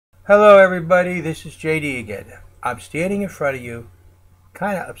Hello everybody, this is JD again. I'm standing in front of you,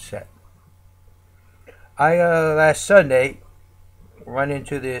 kind of upset. I last Sunday run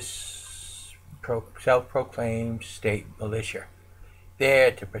into this self-proclaimed state militia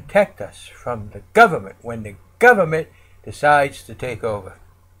there to protect us from the government when the government decides to take over.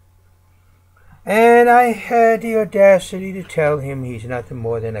 And I had the audacity to tell him he's nothing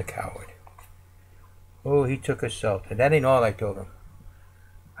more than a coward. Oh, he took assault, and that ain't all I told him.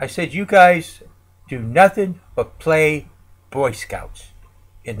 I said, you guys do nothing but play Boy Scouts.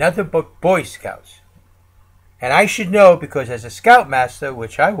 You're nothing but Boy Scouts. And I should know because as a Scoutmaster,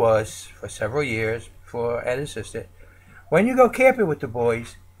 which I was for several years before an assistant, when you go camping with the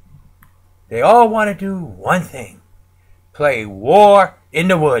boys, they all want to do one thing. Play war in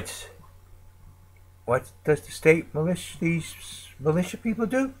the woods. What does the state militia, these militia people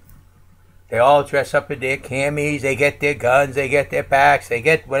do? They all dress up in their camis, they get their guns, they get their packs, they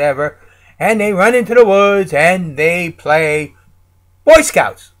get whatever, and they run into the woods and they play Boy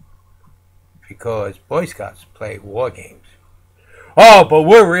Scouts. Because Boy Scouts play war games. Oh, but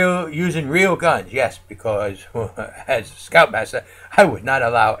we're using real guns. Yes, because as a Scoutmaster, I would not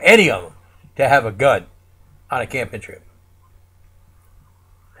allow any of them to have a gun on a camping trip.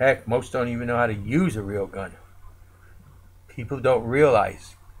 Heck, most don't even know how to use a real gun. People don't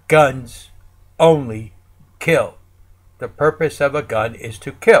realize guns only kill. The purpose of a gun is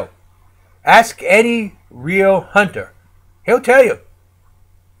to kill. Ask any real hunter. He'll tell you.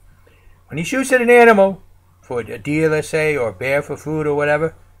 When he shoots at an animal, for a deer, let's say, or a bear for food or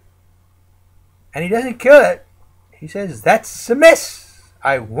whatever, and he doesn't kill it, he says, that's a miss.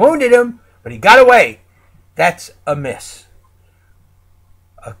 I wounded him, but he got away. That's a miss.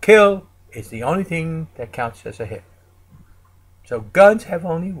 A kill is the only thing that counts as a hit. So guns have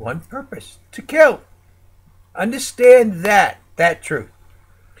only one purpose, to kill. Understand that truth.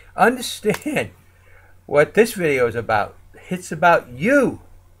 Understand what this video is about. It's about you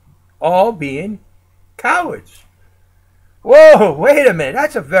all being cowards. Whoa, wait a minute,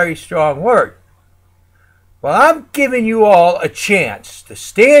 that's a very strong word. Well, I'm giving you all a chance to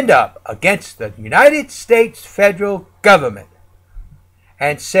stand up against the United States federal government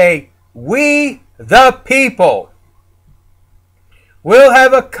and say, we the people will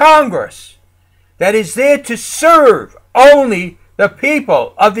have a Congress that is there to serve only the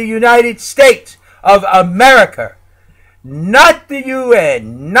people of the United States of America. Not the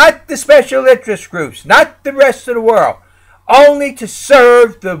UN, not the special interest groups, not the rest of the world. Only to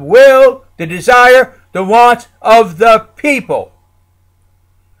serve the will, the desire, the wants of the people.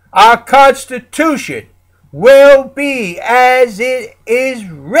 Our Constitution will be as it is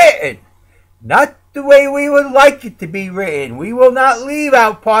written. Not the way we would like it to be written. We will not leave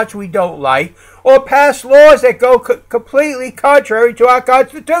out parts we don't like or pass laws that go completely contrary to our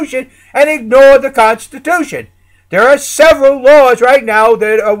Constitution and ignore the Constitution. There are several laws right now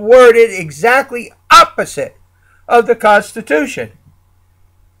that are worded exactly opposite of the Constitution.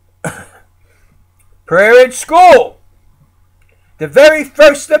 Prayer in school. The very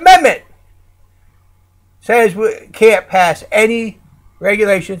First Amendment says we can't pass any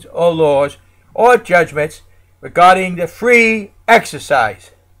regulations or laws or judgments regarding the free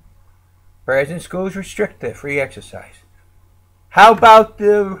exercise. Prayers in schools restrict the free exercise. How about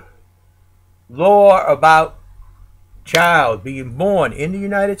the law about child being born in the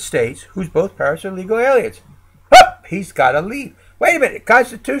United States whose both parents are legal aliens? Hup, he's got to leave. Wait a minute, the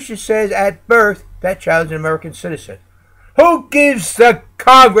Constitution says at birth that child is an American citizen. Who gives the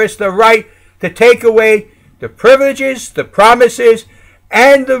Congress the right to take away the privileges, the promises,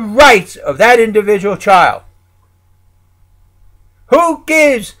 and the rights of that individual child? Who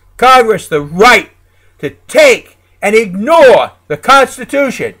gives Congress the right to take and ignore the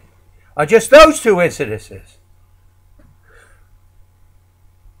Constitution on just those two incidences?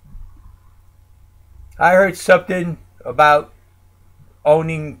 I heard something about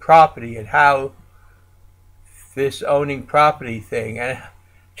owning property and how this owning property thing, and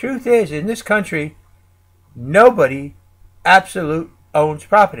truth is, in this country, nobody absolute owns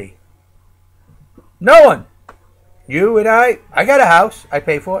property. No one. You and I got a house, I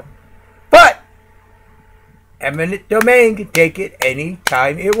pay for it. But eminent domain can take it any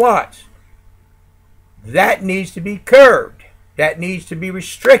time it wants. That needs to be curbed. That needs to be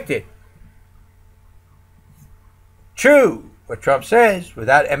restricted. True, what Trump says,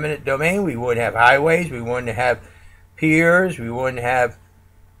 without eminent domain, we wouldn't have highways, we wouldn't have piers, we wouldn't have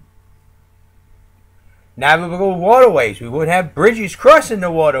navigable waterways, we wouldn't have bridges crossing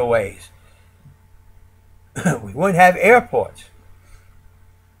the waterways. We wouldn't have airports.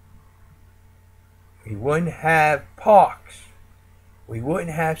 We wouldn't have parks. We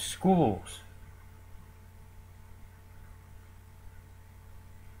wouldn't have schools.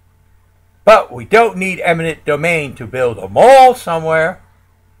 But we don't need eminent domain to build a mall somewhere.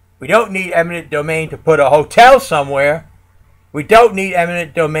 We don't need eminent domain to put a hotel somewhere. We don't need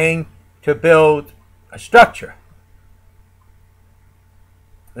eminent domain to build a structure.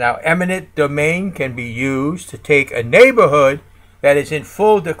 Now, eminent domain can be used to take a neighborhood that is in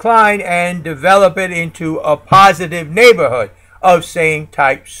full decline and develop it into a positive neighborhood of same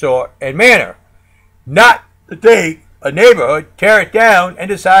type, sort, and manner. Not to take a neighborhood, tear it down, and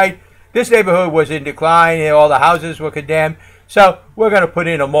decide this neighborhood was in decline and all the houses were condemned, so we're going to put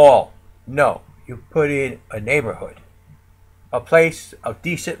in a mall. No, you put in a neighborhood, a place of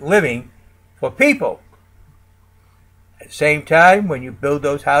decent living for people. At the same time, when you build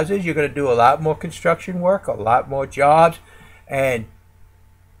those houses, you're going to do a lot more construction work, a lot more jobs, and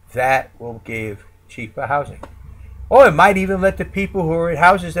that will give cheaper housing. Or it might even let the people who are in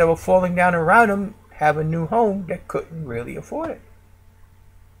houses that were falling down around them have a new home that couldn't really afford it,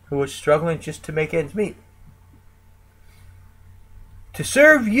 who was struggling just to make ends meet. To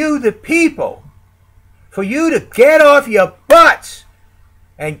serve you, the people, for you to get off your butts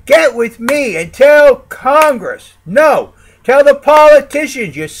and get with me and tell Congress, no, tell the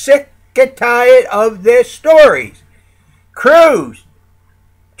politicians you're sick and tired of their stories. Cruz,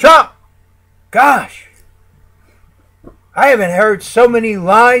 Trump, gosh, I haven't heard so many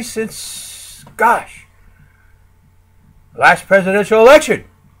lies since, gosh, last presidential election.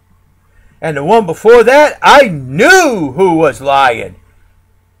 And the one before that, I knew who was lying,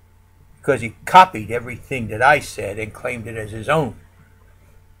 because he copied everything that I said and claimed it as his own.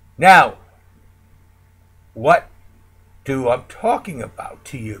 Now, what do I'm talking about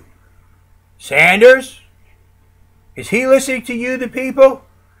to you? Sanders? Is he listening to you, the people?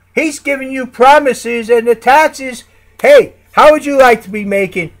 He's giving you promises and the taxes. Hey, how would you like to be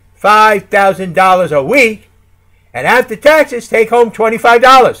making $5,000 a week and after taxes take home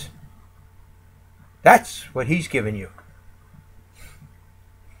 $25? That's what he's giving you.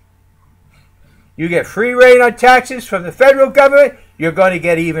 You get free reign on taxes from the federal government. You're going to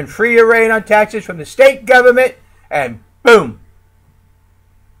get even freer reign on taxes from the state government. And boom.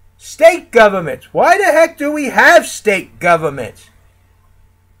 State governments. Why the heck do we have state governments?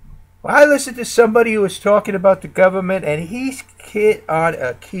 Well, I listened to somebody who was talking about the government, and he's hit on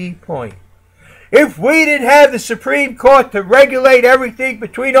a key point. If we didn't have the Supreme Court to regulate everything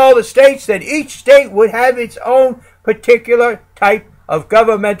between all the states, then each state would have its own particular type of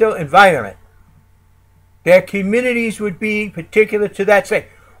governmental environment. Their communities would be particular to that state.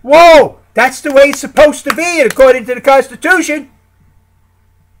 Whoa! That's the way it's supposed to be, according to the Constitution.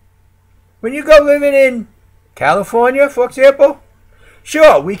 When you go living in California, for example,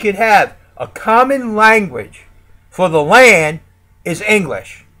 sure, we could have a common language for the land is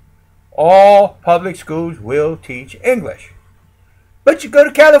English. All public schools will teach English. But you go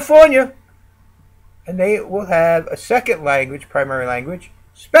to California, and they will have a second language, primary language,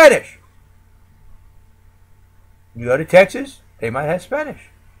 Spanish. You go to Texas, they might have Spanish.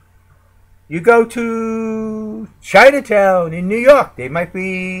 You go to Chinatown in New York, they might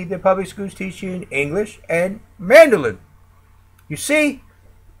be the public schools teaching English and Mandarin. You see,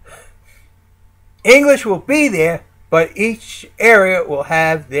 English will be there, but each area will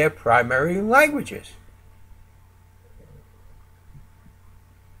have their primary languages.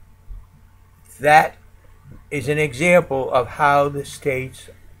 That is an example of how the states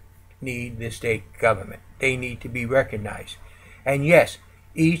need the state government. They need to be recognized. And yes,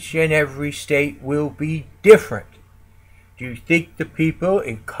 each and every state will be different. Do you think the people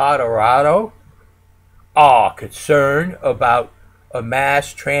in Colorado are concerned about a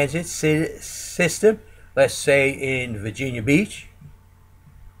mass transit system, let's say in Virginia Beach,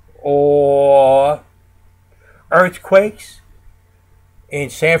 or earthquakes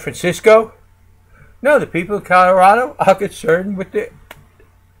in San Francisco? No, the people of Colorado are concerned with the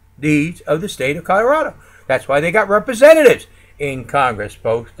needs of the state of Colorado. That's why they got representatives in Congress,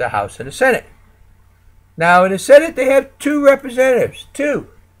 both the House and the Senate. Now, in the Senate, they have 2 representatives, 2,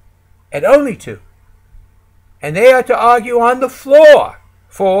 and only 2. And they are to argue on the floor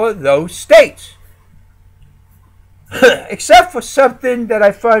for those states. Except for something that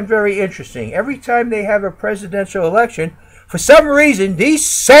I find very interesting. Every time they have a presidential election, for some reason, these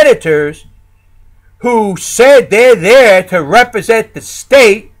senators who said they're there to represent the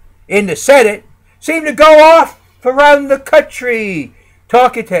state in the Senate seem to go off around the country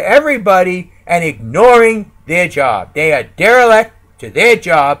talking to everybody and ignoring their job. They are derelict to their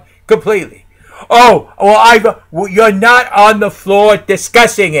job completely. Oh, well, you're not on the floor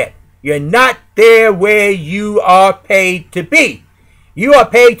discussing it. You're not there where you are paid to be. You are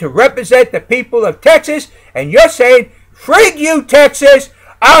paid to represent the people of Texas, and you're saying, frig you, Texas,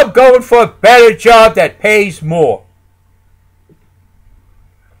 I'm going for a better job that pays more.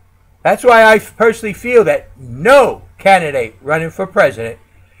 That's why I personally feel that no candidate running for president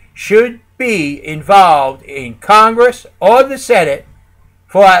should be involved in Congress or the Senate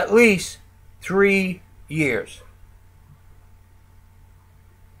for at least 3 years.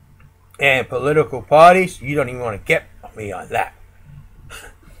 And political parties, you don't even want to get me on that.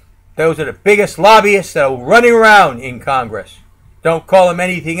 Those are the biggest lobbyists that are running around in Congress. Don't call them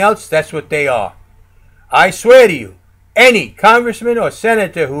anything else, that's what they are. I swear to you, any congressman or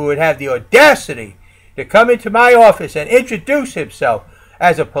senator who would have the audacity to come into my office and introduce himself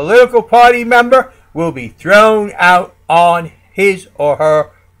as a political party member will be thrown out on his or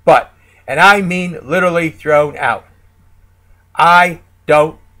her butt. And I mean literally thrown out. I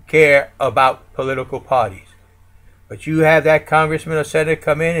don't care about political parties. But you have that congressman or senator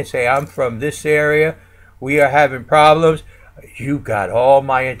come in and say, I'm from this area, we are having problems. You got all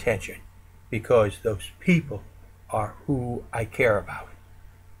my attention because those people are who I care about.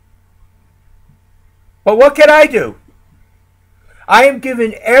 But what can I do? I am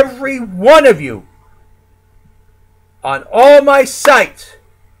giving every one of you on all my sites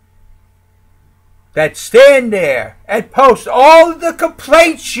that stand there and post all the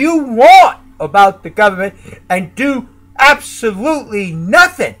complaints you want about the government and do absolutely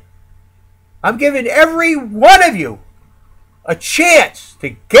nothing. I'm giving every one of you a chance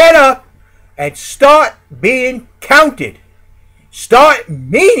to get up and start being counted. Start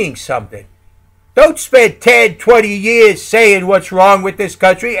meaning something. Don't spend 10, 20 years saying what's wrong with this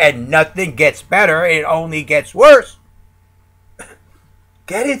country and nothing gets better, it only gets worse.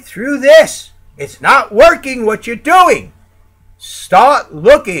 Get it through this. It's not working what you're doing. Start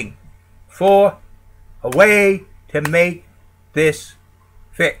looking for a way to make this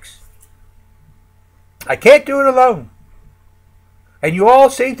fix. I can't do it alone. And you all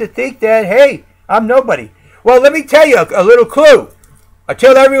seem to think that, hey, I'm nobody. Well, let me tell you a little clue.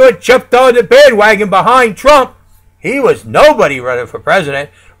 Until everyone jumped on the bandwagon behind Trump, he was nobody running for president.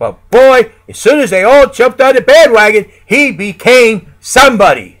 But boy, as soon as they all jumped on the bandwagon, he became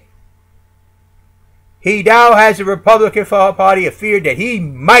somebody. He now has the Republican Party afeared that he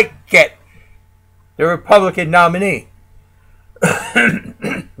might get the Republican nominee.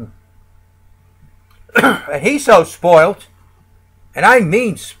 And he's so spoiled, and I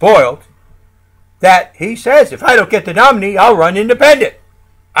mean spoiled, that he says, if I don't get the nominee, I'll run independent.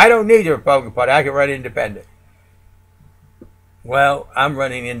 I don't need the Republican Party. I can run independent. Well, I'm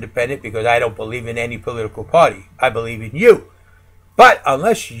running independent because I don't believe in any political party. I believe in you. But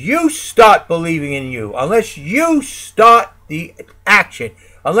unless you start believing in you, unless you start the action,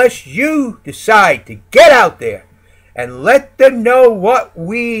 unless you decide to get out there and let them know what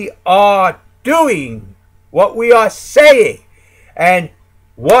we are doing, what we are saying, and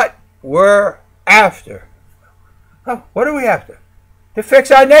what we're after. What are we after? To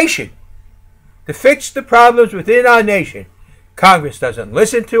fix our nation. To fix the problems within our nation. Congress doesn't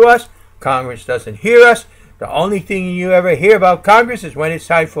listen to us. Congress doesn't hear us. The only thing you ever hear about Congress is when it's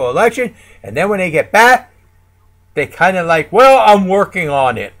time for election. And then when they get back, they kind of like, well, I'm working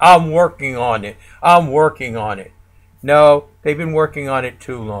on it. I'm working on it. I'm working on it. No, they've been working on it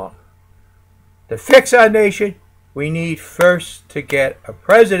too long. To fix our nation, we need first to get a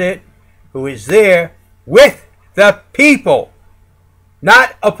president who is there with the people,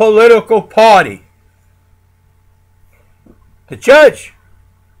 not a political party. The judge.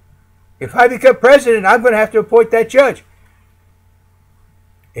 If I become president, I'm going to have to appoint that judge.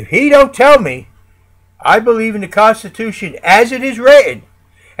 If he don't tell me, I believe in the Constitution as it is written,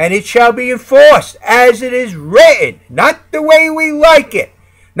 and it shall be enforced as it is written, not the way we like it,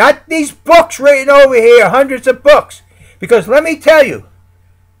 not these books written over here, hundreds of books. Because let me tell you,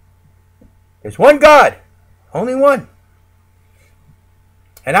 there's one God, only one.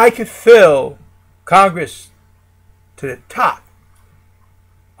 And I could fill Congress to the top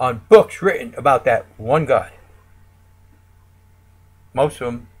on books written about that one God. Most of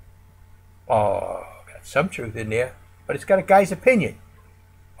them got some truth in there, but it's got a guy's opinion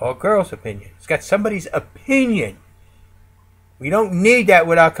or a girl's opinion. It's got somebody's opinion. We don't need that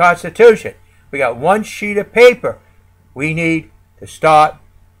with our Constitution. We got one sheet of paper. We need to start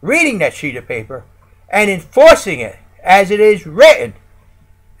reading that sheet of paper and enforcing it as it is written.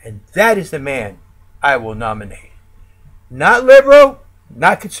 And that is the man I will nominate. Not liberal,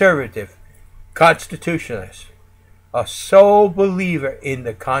 not conservative, constitutionalist. A sole believer in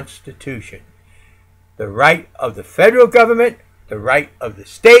the Constitution. The right of the federal government, the right of the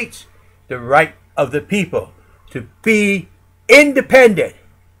states, the right of the people to be independent,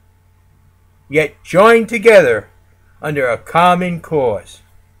 yet joined together under a common cause.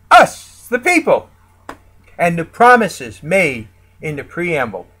 Us, the people, and the promises made in the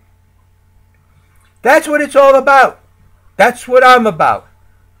preamble. That's what it's all about. That's what I'm about.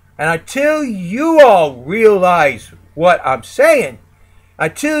 And until you all realize what I'm saying,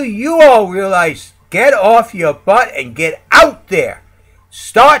 until you all realize, get off your butt and get out there.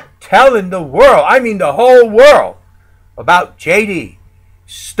 Start telling the world, I mean the whole world, about JD.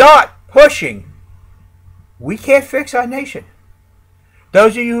 Start pushing. We can't fix our nation.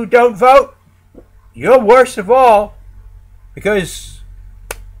 Those of you who don't vote, you're worst of all, because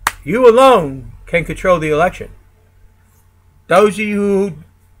you alone can control the election. Those of you who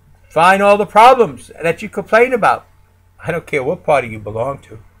find all the problems that you complain about, I don't care what party you belong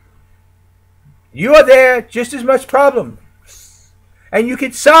to, you are there just as much problem. And you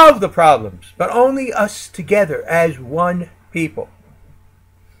can solve the problems, but only us together as one people.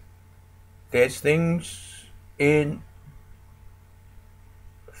 There's things in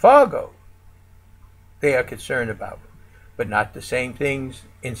Fargo they are concerned about, but not the same things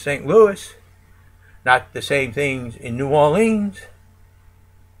in St. Louis, not the same things in New Orleans,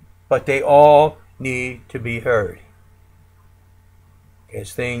 but they all need to be heard.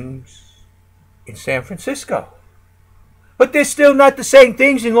 There's things in San Francisco, but they're still not the same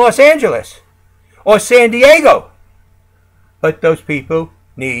things in Los Angeles or San Diego. But those people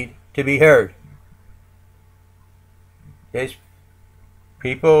need to be heard. There's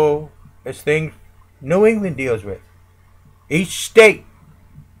people, there's things New England deals with. Each state.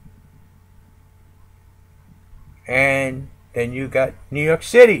 And then you got New York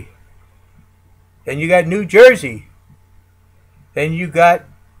City. Then you got New Jersey. Then you got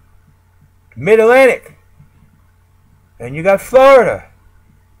Mid-Atlantic. Then you got Florida.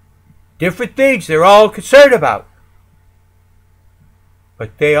 Different things they're all concerned about.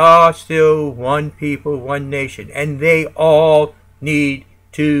 But they are still one people, one nation. And they all need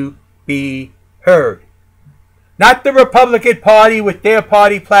to be heard. Not the Republican Party with their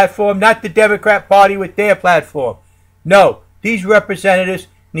party platform. Not the Democrat Party with their platform. No, these representatives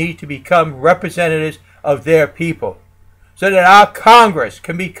need to become representatives of their people, so that our Congress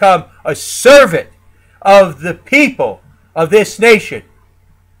can become a servant of the people of this nation.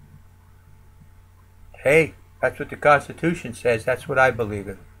 Hey, that's what the Constitution says. That's what I believe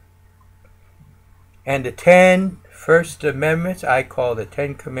in. And the 10 First Amendments, I call the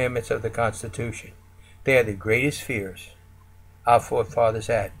 10 Commandments of the Constitution. They are the greatest fears our forefathers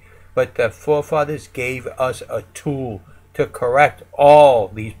had. But the forefathers gave us a tool to correct all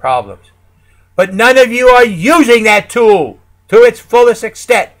these problems. But none of you are using that tool to its fullest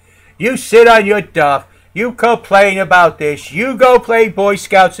extent. You sit on your duff. You complain about this. You go play Boy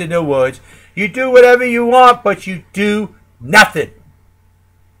Scouts in the woods. You do whatever you want, but you do nothing.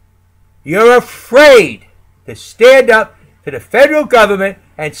 You're afraid to stand up to the federal government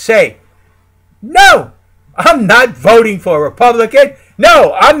and say, no, I'm not voting for a Republican.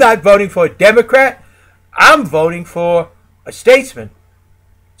 No, I'm not voting for a Democrat. I'm voting for a statesman.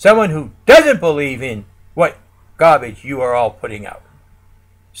 Someone who doesn't believe in what garbage you are all putting out.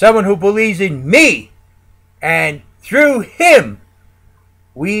 Someone who believes in me. And through him,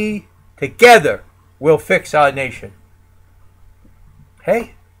 we together will fix our nation.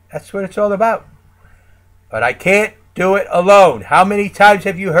 Hey, that's what it's all about. But I can't do it alone. How many times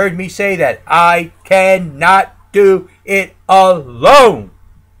have you heard me say that? I cannot do it alone.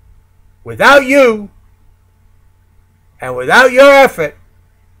 Without you, and without your effort,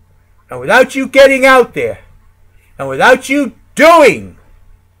 and without you getting out there, and without you doing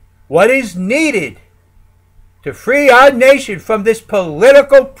what is needed to free our nation from this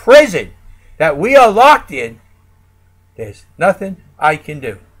political prison that we are locked in, there's nothing I can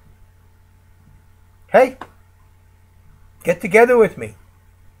do. Hey, get together with me.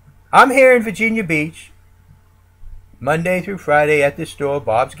 I'm here in Virginia Beach, Monday through Friday at the store,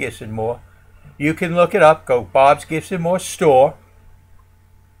 Bob's Gifts and More. You can look it up. Go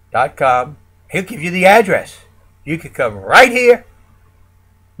bobsgiftsandmorestore.com. He'll give you the address. You can come right here,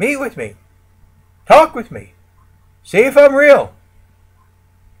 meet with me, talk with me, see if I'm real.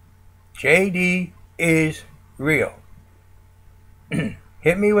 JD is real.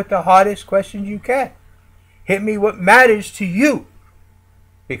 Hit me with the hardest questions you can. Hit me what matters to you.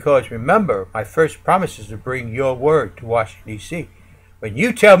 Because remember, my first promise is to bring your word to Washington, D.C. When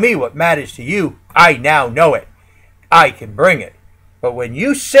you tell me what matters to you, I now know it. I can bring it. But when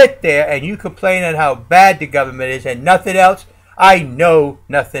you sit there and you complain on how bad the government is and nothing else, I know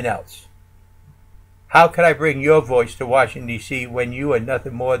nothing else. How can I bring your voice to Washington, D.C. when you are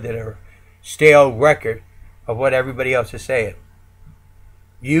nothing more than a stale record of what everybody else is saying.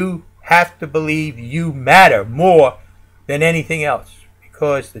 You have to believe you matter more than anything else.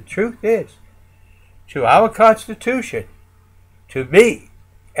 Because the truth is, to our Constitution, to me,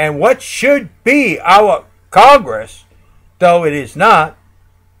 and what should be our Congress, though it is not,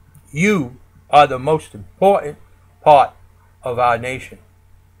 you are the most important part of our nation.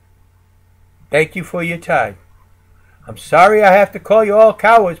 Thank you for your time. I'm sorry I have to call you all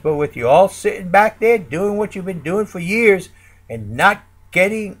cowards, but with you all sitting back there doing what you've been doing for years and not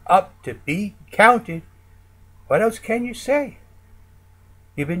getting up to be counted, what else can you say?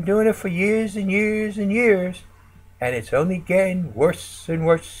 You've been doing it for years and years and years, and it's only getting worse and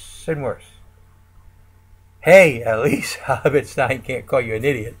worse and worse. Hey, at least Albert Stein can't call you an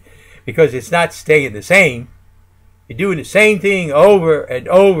idiot, because it's not staying the same. You're doing the same thing over and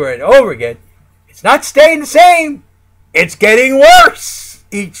over and over again. It's not staying the same. It's getting worse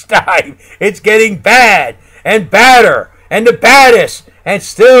each time. It's getting bad and badder and the baddest, and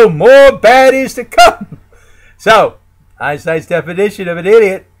still more bad is to come. So, Einstein's definition of an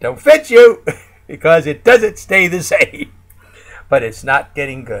idiot don't fit you because it doesn't stay the same. But it's not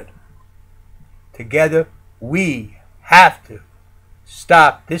getting good. Together, we have to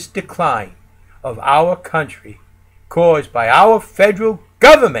stop this decline of our country caused by our federal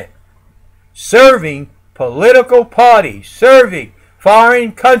government serving political parties, serving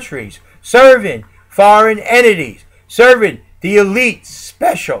foreign countries, serving foreign entities, serving the elite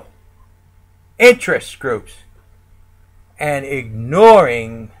special interest groups, and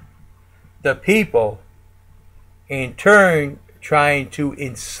ignoring the people, in turn trying to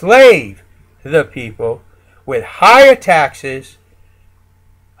enslave the people with higher taxes,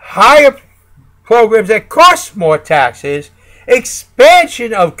 higher programs that cost more taxes,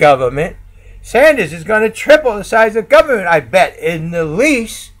 expansion of government. Sanders is going to triple the size of government, I bet, in the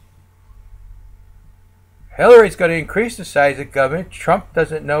least. Hillary's going to increase the size of government. Trump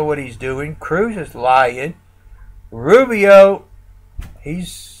doesn't know what he's doing. Cruz is lying. Rubio,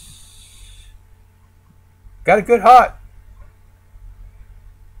 he's got a good heart.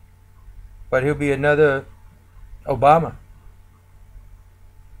 But he'll be another Obama.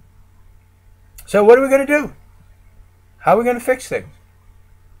 So what are we going to do? How are we going to fix things?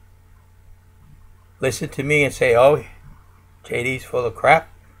 Listen to me and say, oh, JD's full of crap.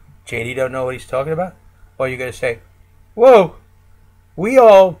 JD don't know what he's talking about. Or you're going to say, whoa, we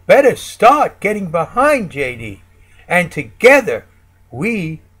all better start getting behind JD. And together,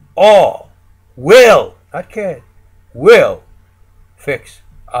 we all will, not can, will fix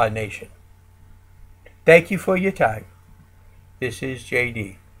our nation. Thank you for your time. This is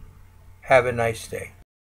JD. Have a nice day.